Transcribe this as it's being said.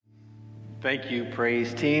Thank you,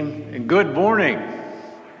 praise team, and good morning.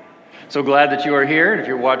 So glad that you are here. If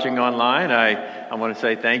you're watching online, I want to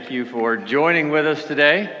say thank you for joining with us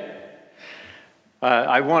today.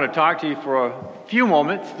 I want to talk to you for a few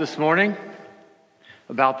moments this morning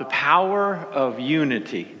about the power of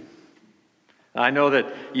unity. I know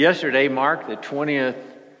that yesterday marked the 20th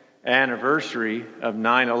anniversary of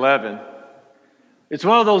 9/11. It's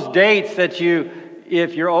one of those dates that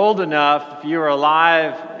if you're old enough, if you're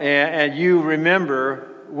alive and you remember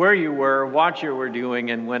where you were, what you were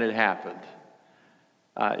doing, and when it happened.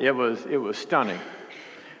 It was stunning.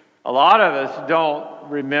 A lot of us don't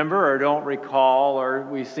remember or don't recall, or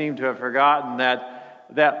we seem to have forgotten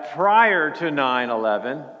that prior to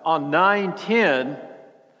 9/11, on 9/10,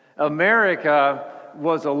 America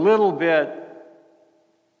was a little bit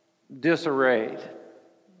disarrayed.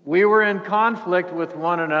 We were in conflict with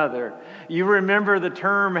one another. You remember the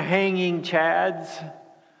term hanging chads?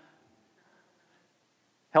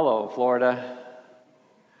 Hello, Florida.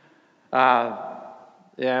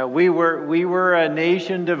 We were a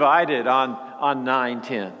nation divided on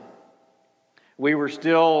 9/10. We were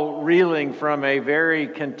still reeling from a very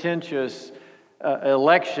contentious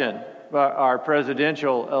election, our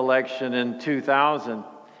presidential election in 2000.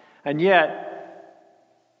 And yet,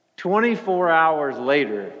 24 hours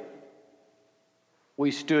later,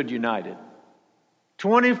 we stood united.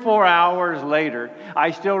 24 hours later,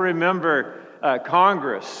 I still remember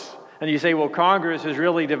Congress. And you say, well, Congress is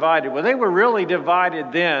really divided. Well, they were really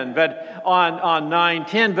divided then, but on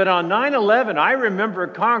 9/10. But on 9/11, I remember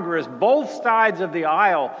Congress, both sides of the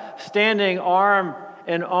aisle, standing arm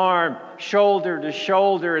in arm, shoulder to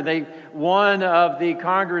shoulder. One of the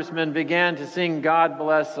congressmen began to sing, "God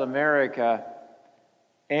Bless America."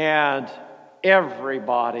 And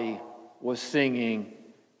everybody was singing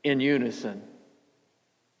in unison.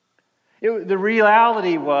 The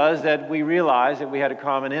reality was that we realized that we had a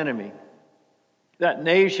common enemy. Our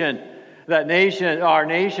nation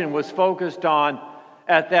was focused on,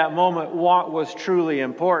 at that moment, what was truly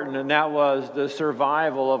important, and that was the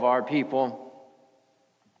survival of our people.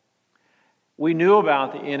 We knew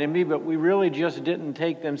about the enemy, but we really just didn't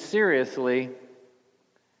take them seriously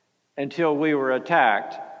until we were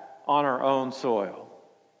attacked on our own soil.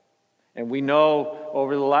 And we know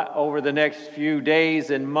over the next few days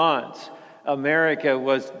and months, America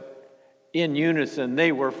was in unison.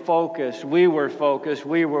 They were focused. We were focused.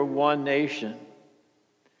 We were one nation.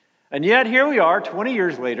 And yet here we are 20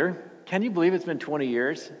 years later. Can you believe it's been 20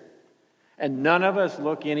 years? And none of us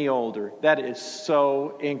look any older. That is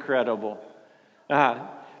so incredible.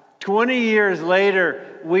 20 years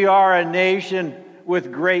later, we are a nation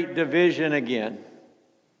with great division again.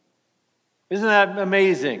 Isn't that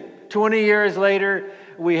amazing? 20 years later,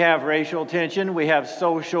 we have racial tension, we have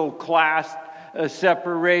social class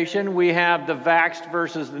separation, we have the vaxxed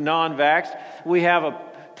versus the non-vaxxed, we have a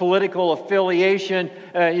political affiliation,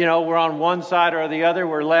 we're on one side or the other,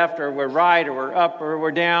 we're left or we're right or we're up or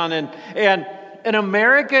we're down, and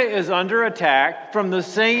America is under attack from the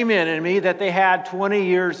same enemy that they had 20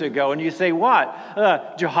 years ago. And you say, what?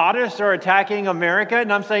 Jihadists are attacking America?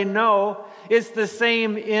 And I'm saying, no, it's the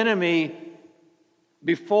same enemy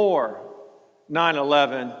before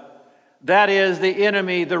 9/11. That is the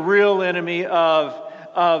enemy, the real enemy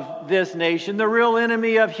of this nation, the real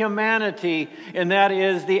enemy of humanity, and that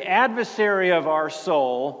is the adversary of our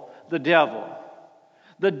soul, the devil.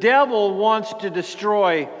 The devil wants to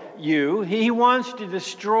destroy you. He wants to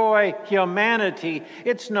destroy humanity.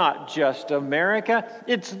 It's not just America,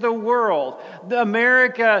 it's the world.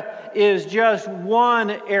 America is just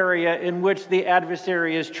one area in which the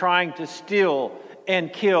adversary is trying to steal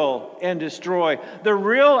and kill and destroy. The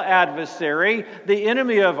real adversary, the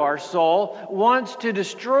enemy of our soul, wants to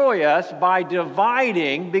destroy us by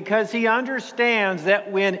dividing, because he understands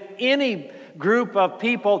that when any group of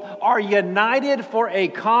people are united for a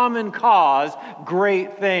common cause,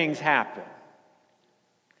 great things happen.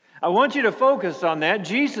 I want you to focus on that.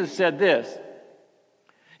 Jesus said this.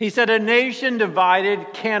 He said, "A nation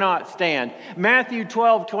divided cannot stand." Matthew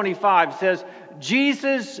 12:25 says,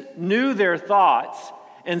 Jesus knew their thoughts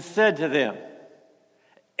and said to them,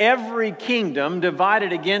 "Every kingdom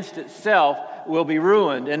divided against itself will be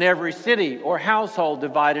ruined, and every city or household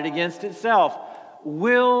divided against itself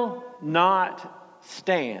will not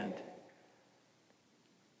stand."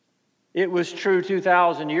 It was true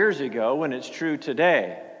 2,000 years ago, and it's true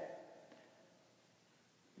today.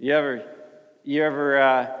 You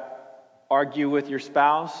ever argue with your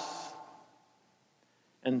spouse,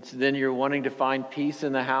 and then you're wanting to find peace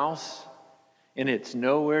in the house, and it's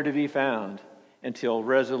nowhere to be found until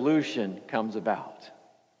resolution comes about?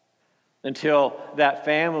 until that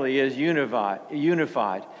family is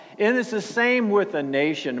unified. And it's the same with a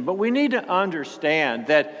nation. But we need to understand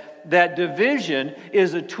that division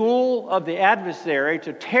is a tool of the adversary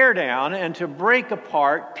to tear down and to break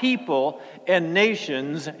apart people and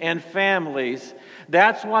nations and families.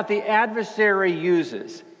 That's what the adversary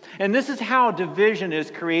uses. And this is how division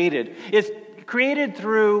is created. It's created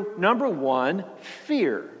through, number one,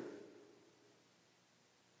 fear.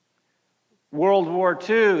 World War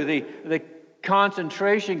II, the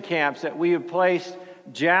concentration camps that we have placed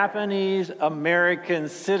Japanese American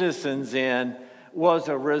citizens in was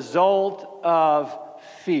a result of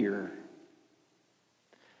fear.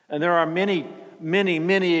 And there are many, many,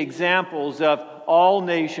 many examples of all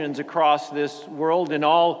nations across this world in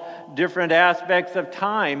all different aspects of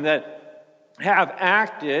time that have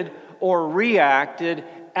acted or reacted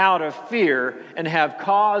out of fear and have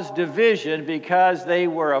caused division because they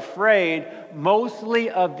were afraid mostly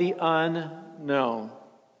of the unknown.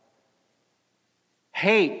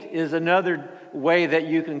 Hate is another way that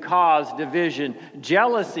you can cause division.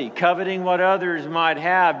 Jealousy, coveting what others might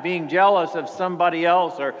have, being jealous of somebody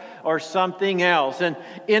else or something else. And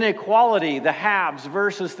inequality, the haves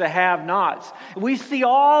versus the have-nots. We see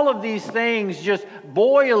all of these things just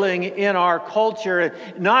boiling in our culture,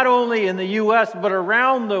 not only in the U.S., but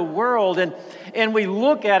around the world. And we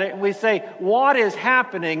look at it and we say, what is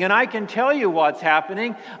happening? And I can tell you what's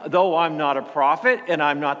happening, though I'm not a prophet and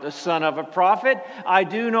I'm not the son of a prophet. I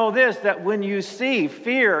do know this, that when you see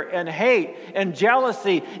fear and hate and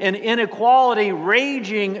jealousy and inequality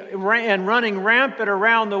raging and running rampant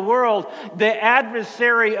around the world, the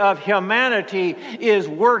adversary of humanity is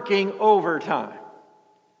working overtime.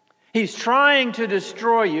 He's trying to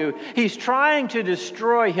destroy you. He's trying to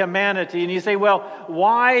destroy humanity. And you say, well,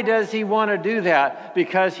 why does he want to do that?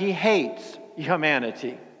 Because he hates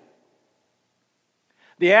humanity.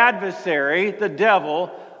 The adversary, the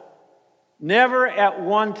devil, never at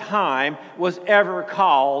one time was ever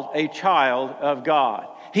called a child of God.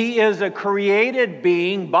 He is a created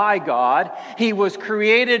being by God. He was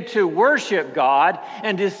created to worship God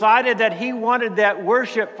and decided that he wanted that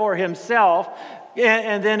worship for himself.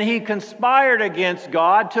 And then he conspired against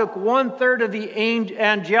God, took 1/3 of the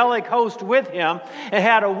angelic host with him, and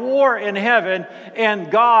had a war in heaven,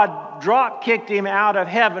 and God drop-kicked him out of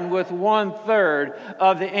heaven with 1/3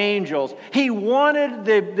 of the angels. He wanted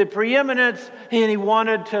the preeminence, and he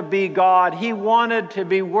wanted to be God. He wanted to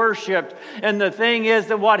be worshipped. And the thing is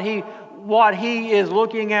that what he is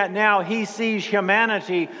looking at now, he sees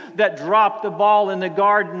humanity that dropped the ball in the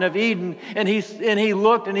Garden of Eden, and he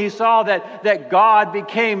looked and he saw that God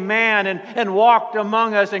became man and walked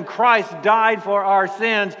among us, and Christ died for our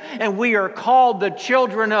sins, and we are called the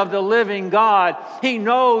children of the living God. He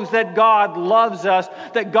knows that God loves us,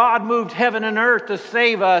 that God moved heaven and earth to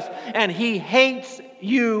save us, and he hates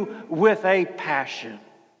you with a passion.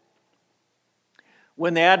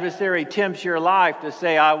 When the adversary tempts your life to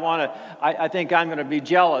say, I think I'm going to be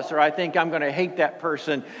jealous, or I think I'm going to hate that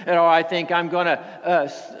person, or I think I'm going to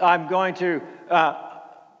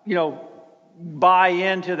buy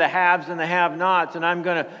into the haves and the have-nots, and I'm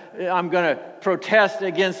going to protest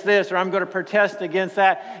against this, or I'm going to protest against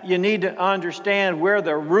that. You need to understand where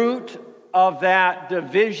the root of that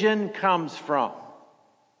division comes from.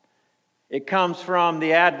 It comes from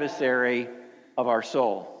the adversary of our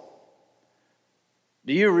soul.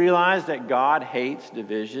 Do you realize that God hates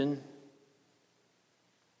division?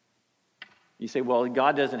 You say, well,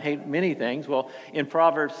 God doesn't hate many things. Well, in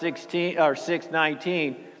Proverbs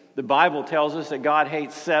 6:19, the Bible tells us that God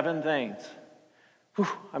hates 7 things. Whew,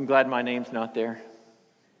 I'm glad my name's not there.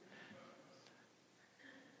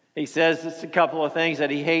 He says it's a couple of things that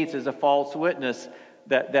he hates is a false witness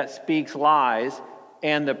that speaks lies,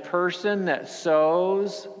 and the person that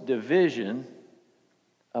sows division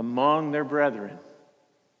among their brethren.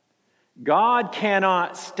 God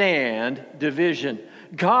cannot stand division.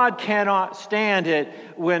 God cannot stand it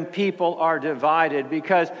when people are divided,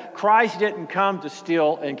 because Christ didn't come to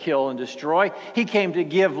steal and kill and destroy. He came to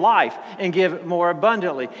give life and give it more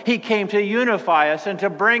abundantly. He came to unify us and to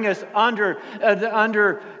bring us under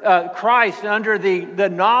Christ, under the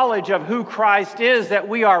knowledge of who Christ is, that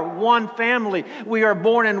we are one family. We are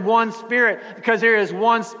born in one Spirit, because there is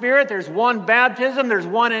one Spirit, there's one baptism, there's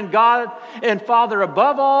one in God and Father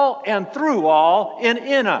above all and through all and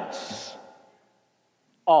in us.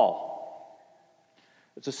 All.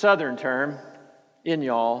 It's a southern term, in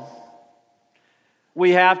y'all.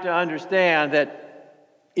 We have to understand that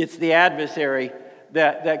it's the adversary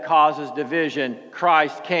that causes division.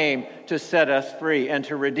 Christ came to set us free and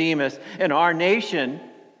to redeem us. And our nation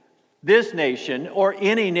this nation or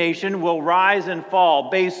any nation will rise and fall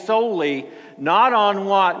based solely not on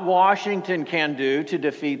what Washington can do to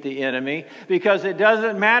defeat the enemy, because it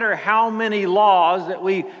doesn't matter how many laws that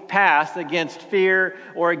we pass against fear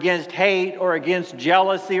or against hate or against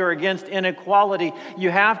jealousy or against inequality.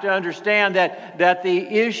 You have to understand that the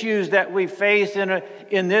issues that we face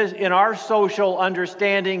in our social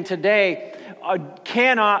understanding today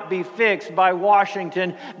cannot be fixed by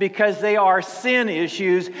Washington, because they are sin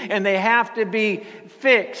issues, and they have to be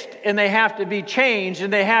fixed, and they have to be changed,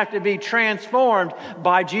 and they have to be transformed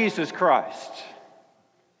by Jesus Christ.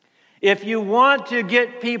 If you want to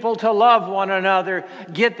get people to love one another,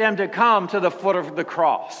 get them to come to the foot of the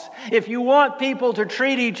cross. If you want people to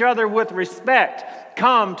treat each other with respect,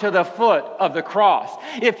 come to the foot of the cross.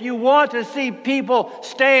 If you want to see people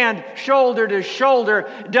stand shoulder to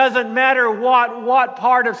shoulder, doesn't matter what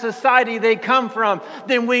part of society they come from,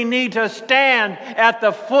 then we need to stand at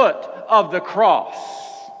the foot of the cross.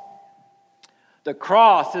 The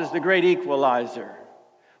cross is the great equalizer.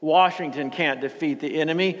 Washington can't defeat the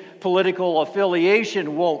enemy. Political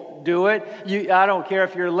affiliation won't do it. I don't care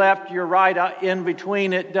if you're left, you're right, in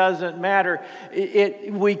between, it doesn't matter.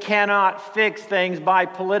 We cannot fix things by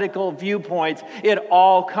political viewpoints. It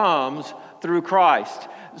all comes through Christ.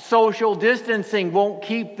 Social distancing won't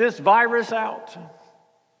keep this virus out.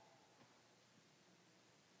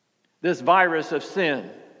 This virus of sin.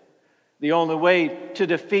 The only way to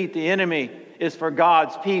defeat the enemy is for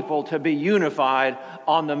God's people to be unified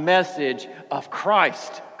on the message of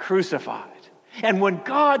Christ crucified. And when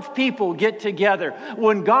God's people get together,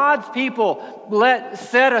 when God's people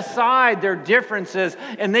set aside their differences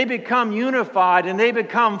and they become unified and they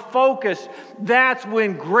become focused, that's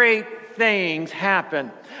when great things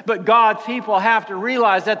happen. But God's people have to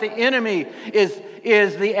realize that the enemy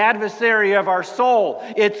is the adversary of our soul.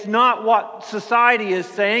 It's not what society is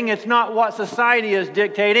saying. It's not what society is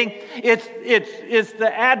dictating. It's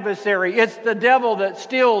the adversary. It's the devil that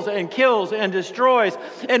steals and kills and destroys.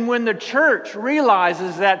 And when the church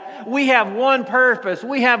realizes that we have one purpose,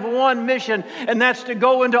 we have one mission, and that's to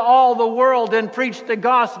go into all the world and preach the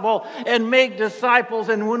gospel and make disciples.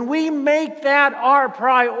 And when we make that our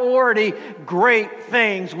priority, great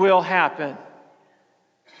things will happen.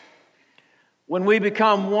 When we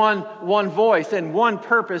become one voice and one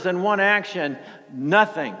purpose and one action,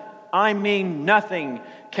 nothing, I mean nothing,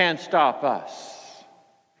 can stop us.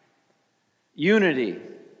 Unity.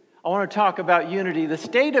 I want to talk about unity. The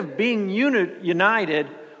state of being united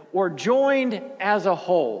or joined as a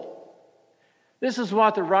whole. This is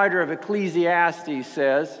what the writer of Ecclesiastes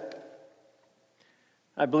says.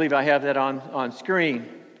 I believe I have that on screen.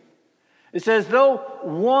 It says, though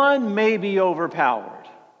one may be overpowered,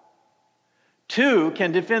 two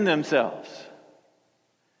can defend themselves.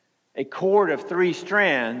 A cord of 3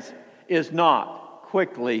 strands is not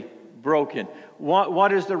quickly broken.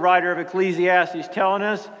 What is the writer of Ecclesiastes telling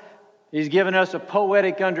us? He's given us a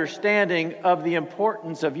poetic understanding of the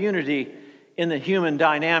importance of unity in the human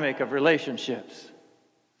dynamic of relationships.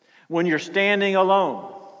 When you're standing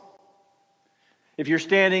alone, if you're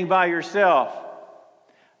standing by yourself,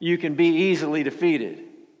 you can be easily defeated.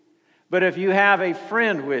 But if you have a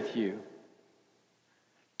friend with you,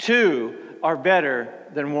 2 are better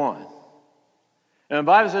than 1. And the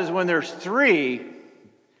Bible says when there's 3,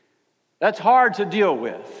 that's hard to deal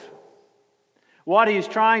with. What he's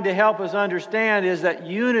trying to help us understand is that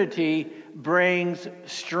unity brings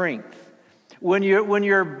strength. When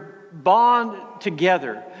you're bond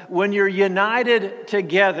together, when you're united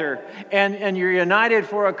together, and you're united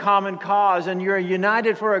for a common cause, and you're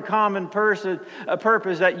united for a common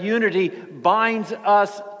purpose, that unity binds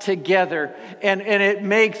us together, and it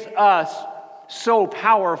makes us so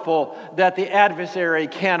powerful that the adversary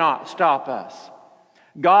cannot stop us.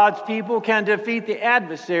 God's people can defeat the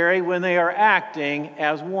adversary when they are acting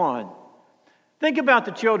as one. Think about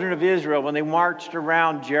the children of Israel when they marched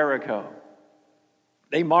around Jericho.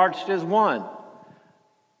 They marched as one.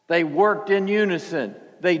 They worked in unison.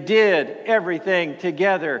 They did everything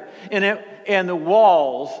together. And the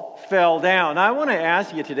walls fell down. I want to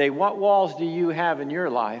ask you today, what walls do you have in your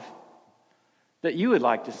life that you would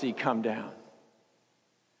like to see come down?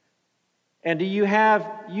 And do you have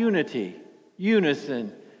unity,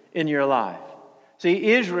 unison in your life? See,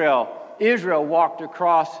 Israel walked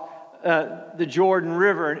across the Jordan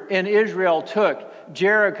River, and Israel took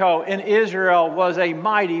Jericho, and Israel was a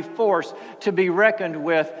mighty force to be reckoned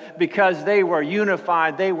with because they were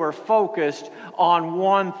unified, they were focused on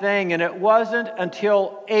one thing, and it wasn't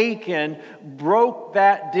until Achan broke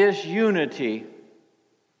that disunity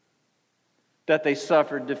that they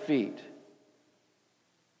suffered defeat.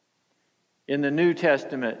 In the New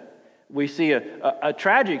Testament, We see a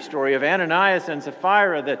tragic story of Ananias and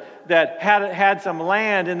Sapphira that had some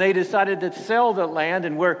land, and they decided to sell the land,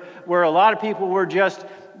 and where a lot of people were just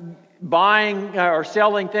buying or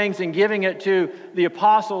selling things and giving it to the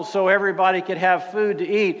apostles so everybody could have food to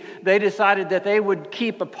eat. They decided that they would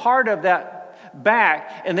keep a part of that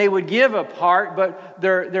back, and they would give a part, but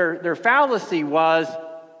their fallacy was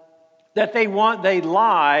that they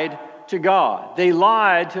lied to God. They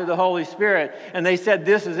lied to the Holy Spirit, and they said,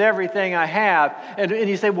 "This is everything I have." And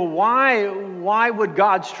you say, well, why would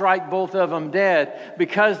God strike both of them dead?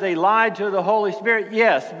 Because they lied to the Holy Spirit?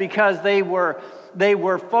 Yes, because they were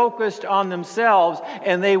focused on themselves,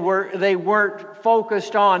 and they weren't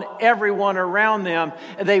focused on everyone around them.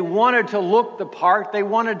 They wanted to look the part, they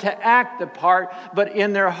wanted to act the part, but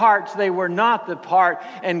in their hearts they were not the part,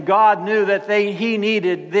 and God knew that He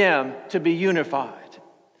needed them to be unified.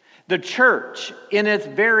 The church, in its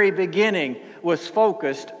very beginning, was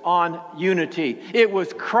focused on unity. It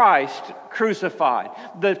was Christ crucified.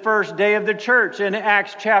 The first day of the church in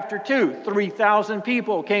Acts chapter 2, 3,000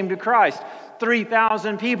 people came to Christ.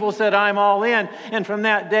 3,000 people said, "I'm all in." And from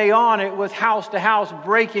that day on, it was house to house,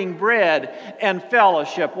 breaking bread and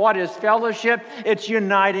fellowship. What is fellowship? It's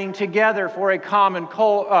uniting together for a common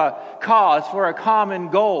cause, for a common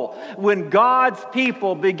goal. When God's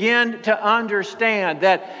people begin to understand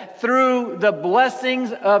that through the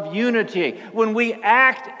blessings of unity, when we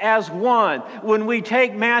act as one, when we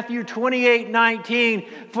take Matthew 28:19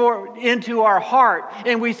 into our heart,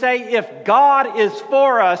 and we say, if God is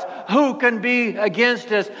for us, who can be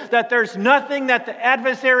against us? That there's nothing that the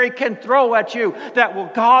adversary can throw at you that will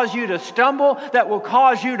cause you to stumble, that will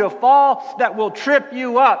cause you to fall, that will trip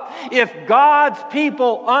you up. If God's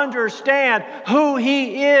people understand who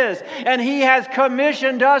He is, and He has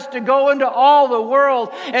commissioned us to go into all the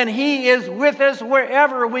world, and He is with us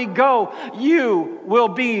wherever we go, you will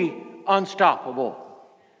be unstoppable.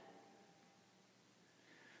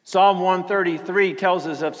 Psalm 133 tells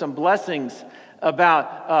us of some blessings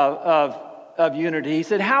of unity. He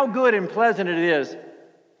said, "How good and pleasant it is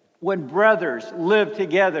when brothers live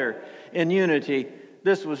together in unity."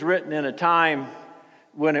 This was written in a time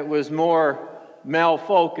when it was more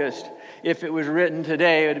male-focused. If it was written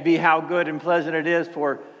today, it would be how good and pleasant it is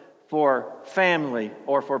for family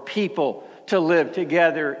or for people to live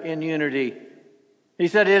together in unity. He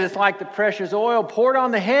said, "It is like the precious oil poured on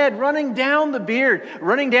the head, running down the beard,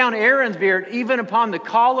 running down Aaron's beard, even upon the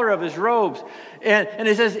collar of his robes." And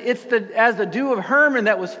he says, "It's as the dew of Hermon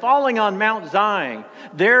that was falling on Mount Zion.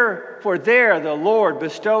 For there the Lord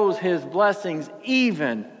bestows His blessings,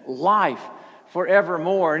 even life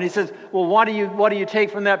forevermore." And he says, well, what do you take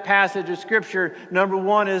from that passage of Scripture? Number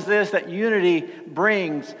one is this, that unity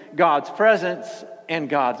brings God's presence and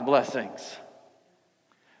God's blessings.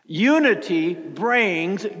 Unity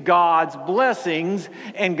brings God's blessings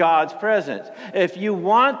and God's presence. If you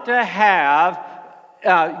want to have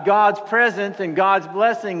God's presence and God's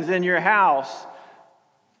blessings in your house,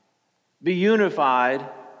 be unified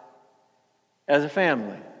as a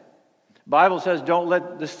family. The Bible says, don't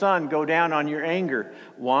let the sun go down on your anger.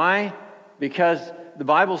 Why? Because the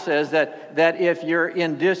Bible says that if you're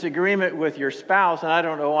in disagreement with your spouse, and I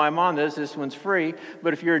don't know why I'm on this one's free,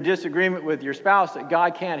 but if you're in disagreement with your spouse, that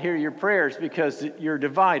God can't hear your prayers because you're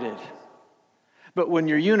divided. But when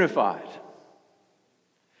you're unified,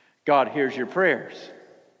 God hears your prayers.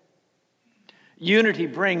 Unity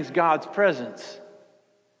brings God's presence.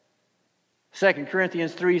 2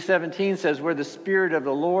 Corinthians 3:17 says, "Where the Spirit of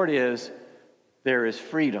the Lord is, there is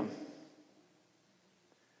freedom."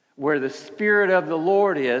 Where the Spirit of the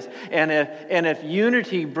Lord is, and if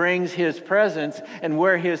unity brings His presence, and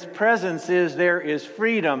where His presence is, there is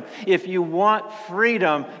freedom. If you want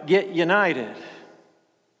freedom, get united.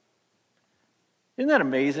 Isn't that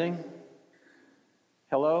amazing?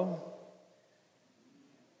 Hello?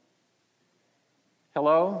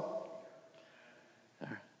 Hello?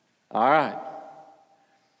 All right.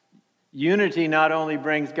 Unity not only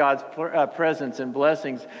brings God's presence and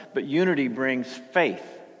blessings, but unity brings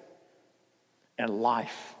faith and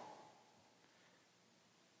life.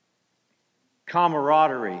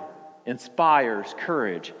 Camaraderie inspires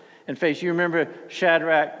courage and faith. You remember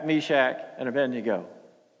Shadrach, Meshach, and Abednego?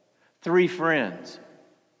 3 friends,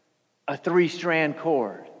 a 3-strand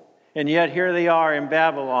cord. And yet here they are in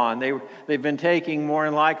Babylon. They've been taken more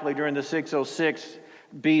than likely during the 606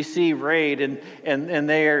 BC raid, and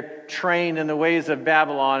they are trained in the ways of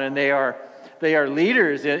Babylon, and they are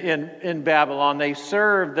leaders in Babylon. They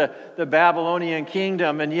serve the Babylonian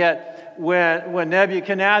kingdom, and yet when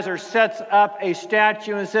Nebuchadnezzar sets up a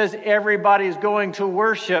statue and says everybody's going to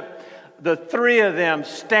worship, the 3 of them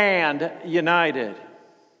stand united.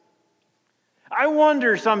 I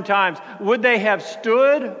wonder sometimes, would they have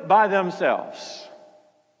stood by themselves?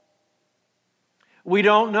 We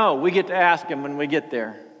don't know. We get to ask them when we get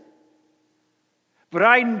there. But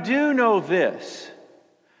I do know this.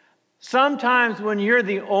 Sometimes when you're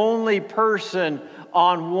the only person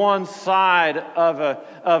on one side of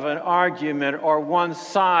an argument or one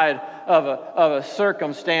side of a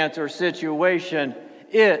circumstance or situation,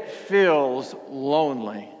 it feels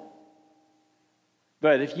lonely.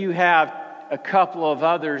 But if you have a couple of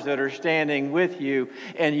others that are standing with you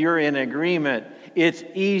and you're in agreement, it's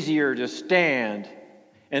easier to stand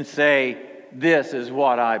and say, this is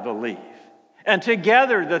what I believe. And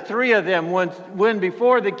together, the three of them, when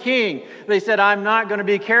before the king, they said, I'm not going to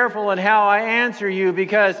be careful in how I answer you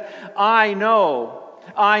because I know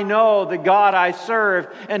the God I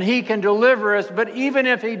serve and He can deliver us. But even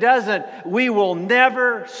if He doesn't, we will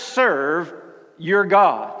never serve your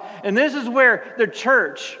God. And this is where the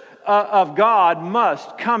church of God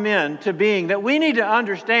must come into being, that we need to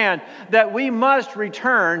understand that we must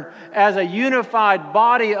return as a unified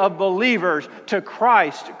body of believers to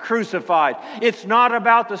Christ crucified. It's not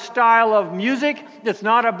about the style of music. It's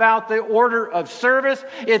not about the order of service.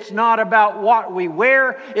 It's not about what we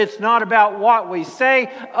wear. It's not about what we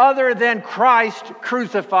say, other than Christ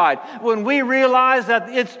crucified. When we realize that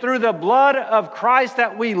it's through the blood of Christ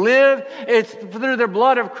that we live, it's through the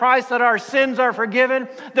blood of Christ that our sins are forgiven,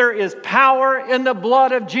 there is power in the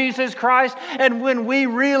blood of Jesus Christ. And when we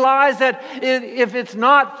realize that if it's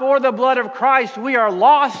not for the blood of Christ, we are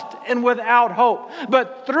lost and without hope.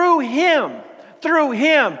 But through Him,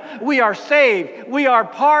 we are saved, we are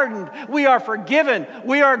pardoned, we are forgiven,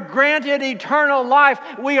 we are granted eternal life.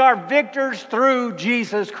 We are victors through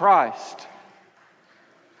Jesus Christ.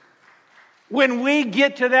 When we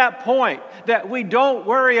get to that point that we don't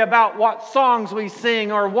worry about what songs we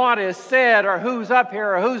sing or what is said or who's up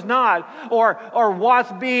here or who's not or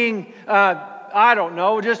what's being,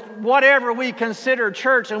 just whatever we consider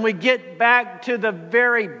church, and we get back to the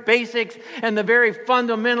very basics and the very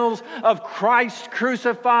fundamentals of Christ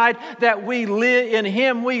crucified, that we live in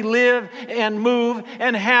Him, we live and move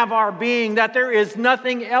and have our being, that there is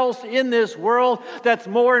nothing else in this world that's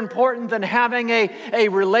more important than having a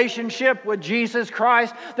relationship with Jesus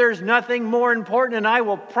Christ. There's nothing more important, and I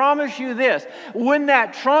will promise you this, when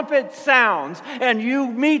that trumpet sounds and you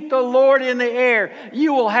meet the Lord in the air,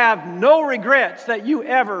 you will have no regrets that you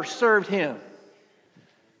ever served Him.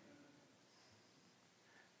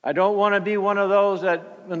 I don't want to be one of those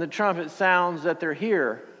that when the trumpet sounds that they're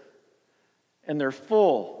here and they're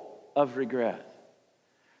full of regret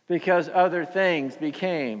because other things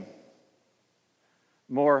became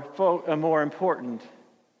more important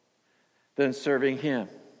than serving Him.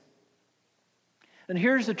 And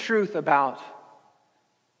here's the truth about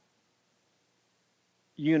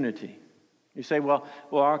unity. You say, well,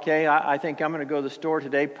 okay, I think I'm going to go to the store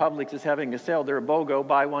today. Publix is having a sale. They're a BOGO,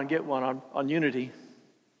 buy one, get one on Unity.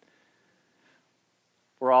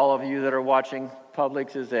 For all of you that are watching,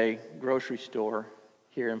 Publix is a grocery store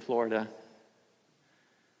here in Florida.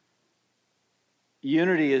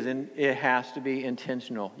 Unity it has to be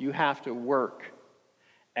intentional. You have to work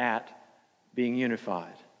at being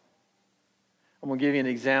unified. I'm going to give you an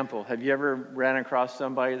example. Have you ever ran across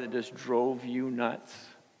somebody that just drove you nuts?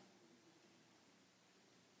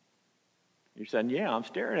 You're saying, yeah, I'm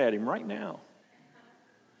staring at him right now.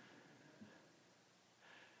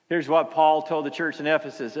 Here's what Paul told the church in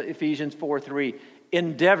Ephesus, Ephesians 4:3.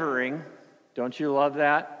 Endeavoring, don't you love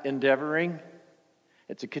that? Endeavoring.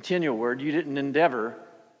 It's a continual word. You didn't endeavor.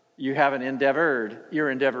 You haven't endeavored.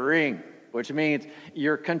 You're endeavoring, which means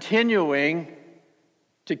you're continuing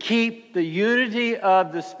to keep the unity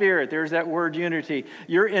of the Spirit. There's that word unity.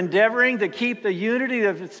 You're endeavoring to keep the unity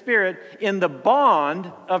of the Spirit in the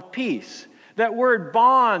bond of peace. That word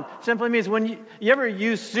bond simply means when you ever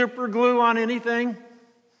use super glue on anything?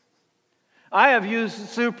 I have used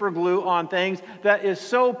super glue on things that is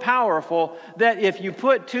so powerful that if you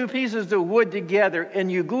put two pieces of wood together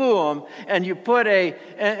and you glue them and you put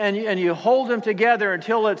and you hold them together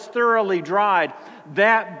until it's thoroughly dried,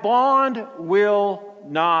 that bond will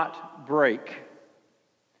not break.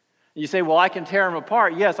 You say, well, I can tear them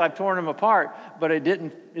apart. Yes, I've torn them apart, but it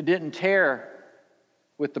didn't tear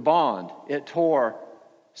with the bond. It tore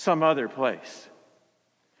some other place.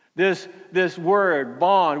 This word,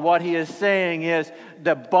 bond, what he is saying is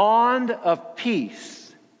the bond of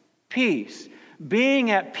peace. Peace being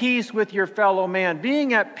at peace with your fellow man,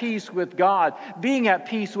 being at peace with God, being at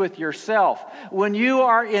peace with yourself. When you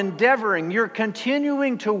are endeavoring, you're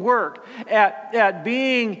continuing to work at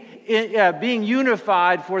being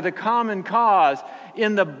unified for the common cause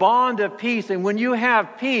in the bond of peace. And when you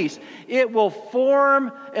have peace, it will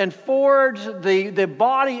form and forge the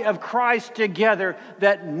body of Christ together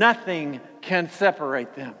that nothing can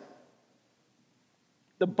separate them.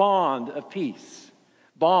 The bond of peace.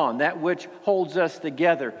 Bond, that which holds us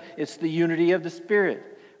together. It's the unity of the Spirit.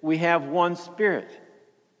 We have one Spirit.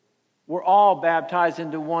 We're all baptized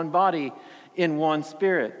into one body in one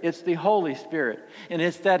Spirit. It's the Holy Spirit. And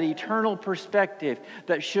it's that eternal perspective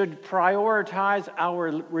that should prioritize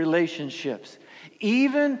our relationships.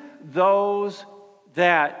 Even those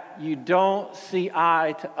that you don't see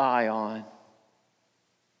eye to eye on.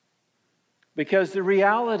 Because the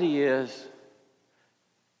reality is,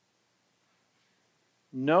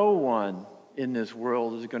 no one in this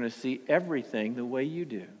world is going to see everything the way you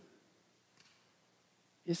do.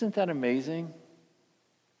 Isn't that amazing?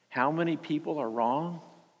 How many people are wrong?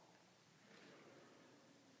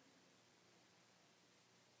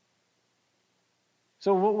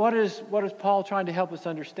 So what is Paul trying to help us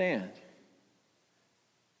understand?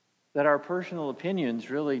 That our personal opinions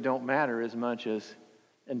really don't matter as much as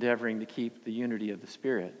endeavoring to keep the unity of the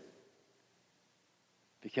Spirit.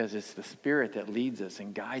 Because it's the Spirit that leads us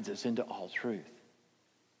and guides us into all truth.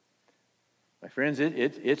 My friends,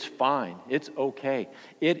 it's fine. It's okay.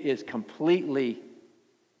 It is completely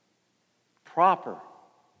proper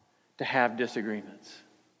to have disagreements.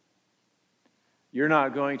 You're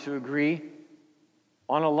not going to agree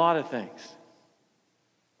on a lot of things.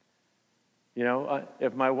 You know,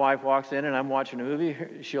 if my wife walks in and I'm watching a movie,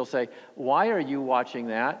 she'll say, "Why are you watching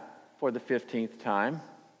that for the 15th time?"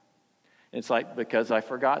 It's like, because I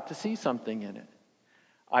forgot to see something in it.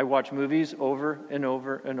 I watch movies over and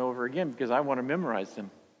over and over again because I want to memorize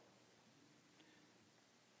them.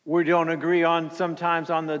 We don't agree sometimes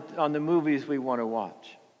on the movies we want to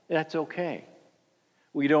watch. That's okay.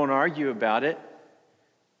 We don't argue about it.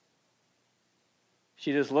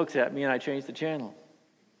 She just looks at me and I change the channel.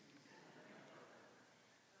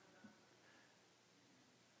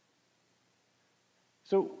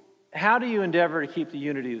 So, how do you endeavor to keep the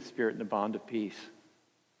unity of the Spirit and the bond of peace?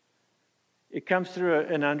 It comes through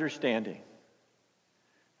an understanding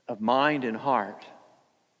of mind and heart.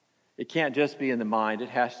 It can't just be in the mind. It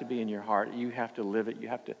has to be in your heart. You have to live it. You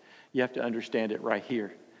have to understand it right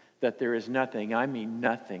here. That there is nothing, I mean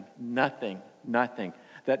nothing,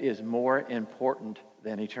 that is more important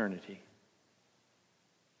than eternity.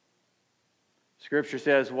 Scripture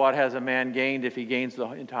says, what has a man gained if he gains the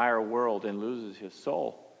entire world and loses his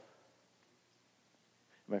soul?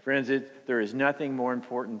 My friends, there is nothing more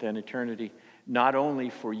important than eternity, not only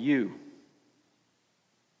for you,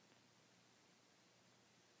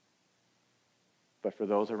 but for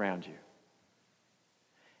those around you.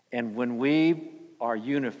 And when we are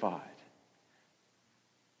unified,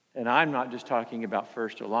 and I'm not just talking about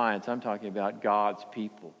First Alliance, I'm talking about God's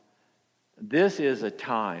people. This is a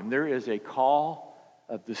time, there is a call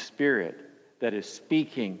of the Spirit that is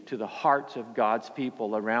speaking to the hearts of God's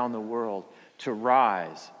people around the world to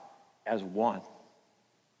rise as one.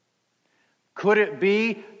 Could it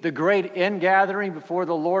be the great ingathering before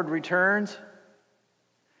the Lord returns?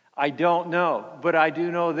 I don't know, but I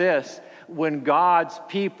do know this. When God's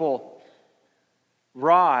people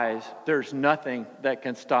rise, there's nothing that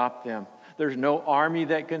can stop them. There's no army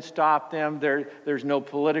that can stop them. There's no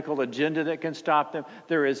political agenda that can stop them.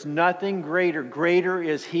 There is nothing greater. Greater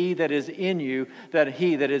is He that is in you than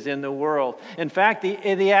he that is in the world. In fact,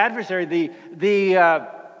 the adversary,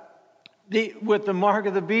 with the mark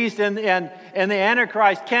of the beast and the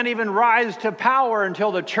Antichrist can't even rise to power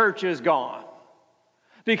until the church is gone.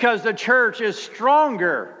 Because the church is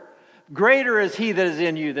stronger. Greater is He that is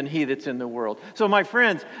in you than he that's in the world. So my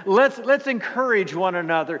friends, let's encourage one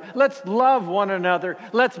another. Let's love one another.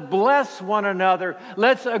 Let's bless one another.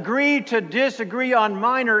 Let's agree to disagree on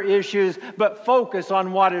minor issues, but focus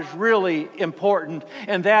on what is really important,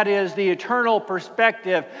 and that is the eternal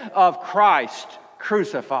perspective of Christ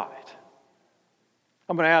crucified.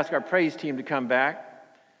 I'm going to ask our praise team to come back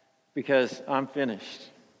because I'm finished.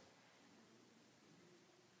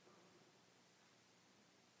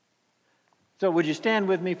 So would you stand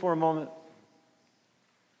with me for a moment?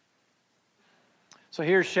 So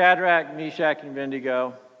here's Shadrach, Meshach, and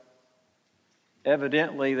Abednego.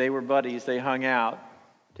 Evidently, they were buddies. They hung out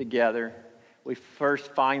together. We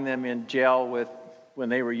first find them in jail when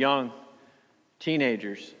they were young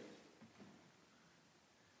teenagers.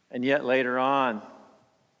 And yet later on,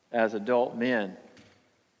 as adult men.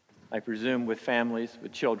 I presume with families,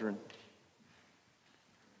 with children.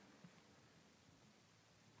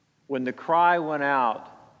 When the cry went out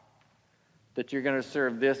that you're going to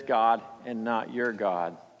serve this God and not your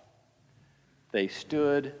God, they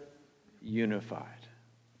stood unified.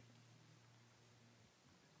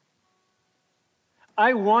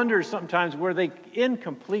 I wonder sometimes, were they in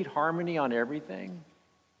complete harmony on everything?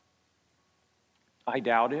 I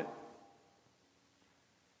doubt it.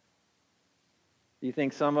 Do you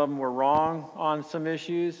think some of them were wrong on some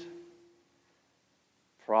issues?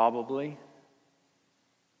 Probably.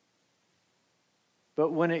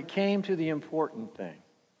 But when it came to the important thing,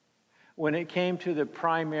 when it came to the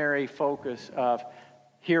primary focus of,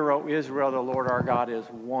 "Hear, O Israel, the Lord our God is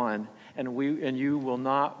one, and you will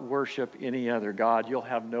not worship any other God. You'll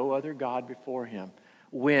have no other God before him."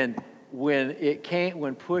 When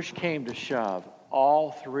push came to shove,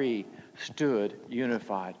 all three stood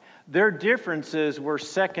unified. Their differences were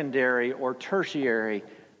secondary or tertiary,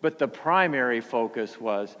 but the primary focus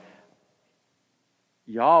was,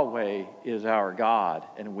 Yahweh is our God,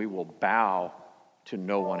 and we will bow to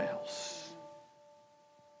no one else.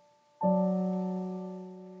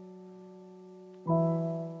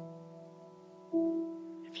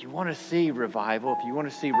 If you want to see revival, if you want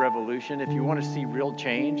to see revolution, if you want to see real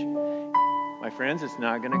change, my friends, it's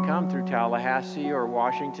not going to come through Tallahassee or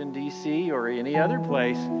Washington, D.C. or any other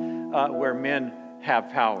place where men have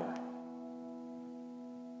power.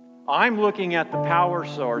 I'm looking at the power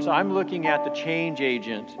source. I'm looking at the change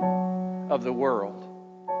agent of the world.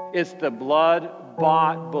 It's the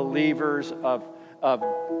blood-bought believers of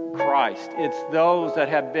Christ. It's those that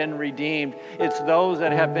have been redeemed. It's those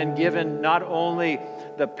that have been given not only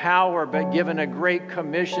the power, but given a great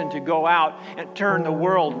commission to go out and turn the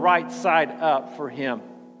world right side up for Him.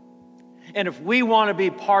 And if we want to be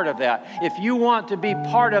part of that, if you want to be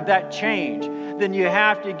part of that change, then you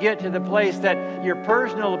have to get to the place that your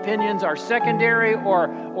personal opinions are secondary or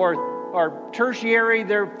tertiary,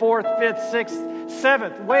 they're fourth, fifth, sixth,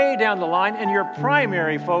 seventh, way down the line, and your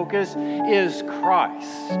primary focus is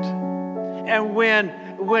Christ. And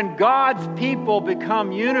when God's people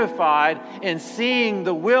become unified in seeing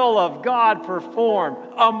the will of God performed,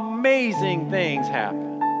 amazing things happen.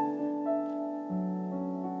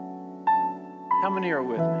 How many are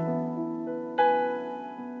with me?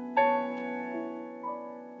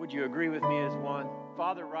 Would you agree with me as one?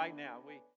 Father, right now,